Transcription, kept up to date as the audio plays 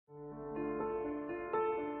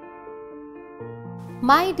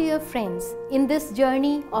My dear friends, in this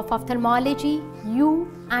journey of ophthalmology,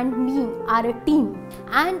 you and me are a team,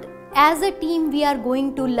 and as a team we are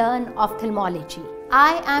going to learn ophthalmology.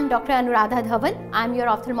 I am Dr. Anuradha Dhawan. I am your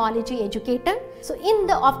ophthalmology educator. So in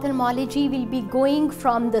the ophthalmology, we'll be going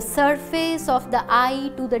from the surface of the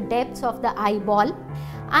eye to the depths of the eyeball.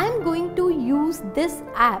 I am going to use this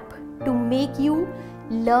app to make you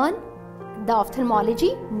learn the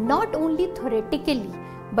ophthalmology not only theoretically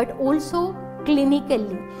but also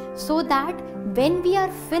clinically, so that when we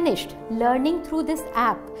are finished learning through this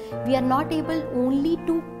app, we are not able only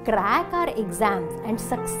to crack our exams and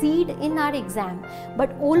succeed in our exam,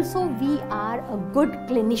 but also we are a good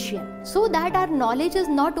clinician, so that our knowledge is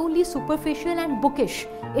not only superficial and bookish,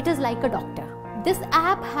 it is like a doctor. This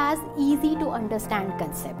app has easy to understand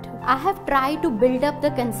concept. I have tried to build up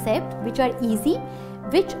the concept which are easy,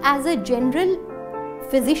 which as a general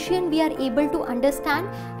physician we are able to understand,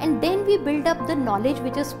 and then we build up the knowledge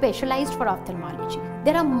which is specialized for ophthalmology.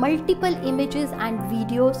 There are multiple images and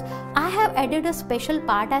videos. I have added a special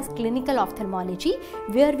part as clinical ophthalmology,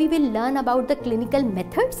 where we will learn about the clinical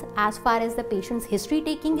methods as far as the patient's history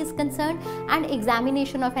taking is concerned and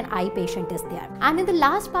examination of an eye patient is there. And in the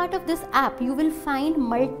last part of this app, you will find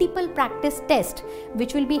multiple practice tests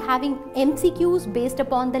which will be having MCQs based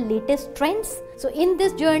upon the latest trends. So in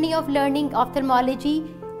this journey of learning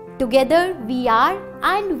ophthalmology, together we are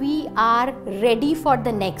ready for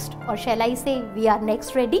the next, or shall I say we are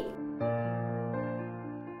next ready.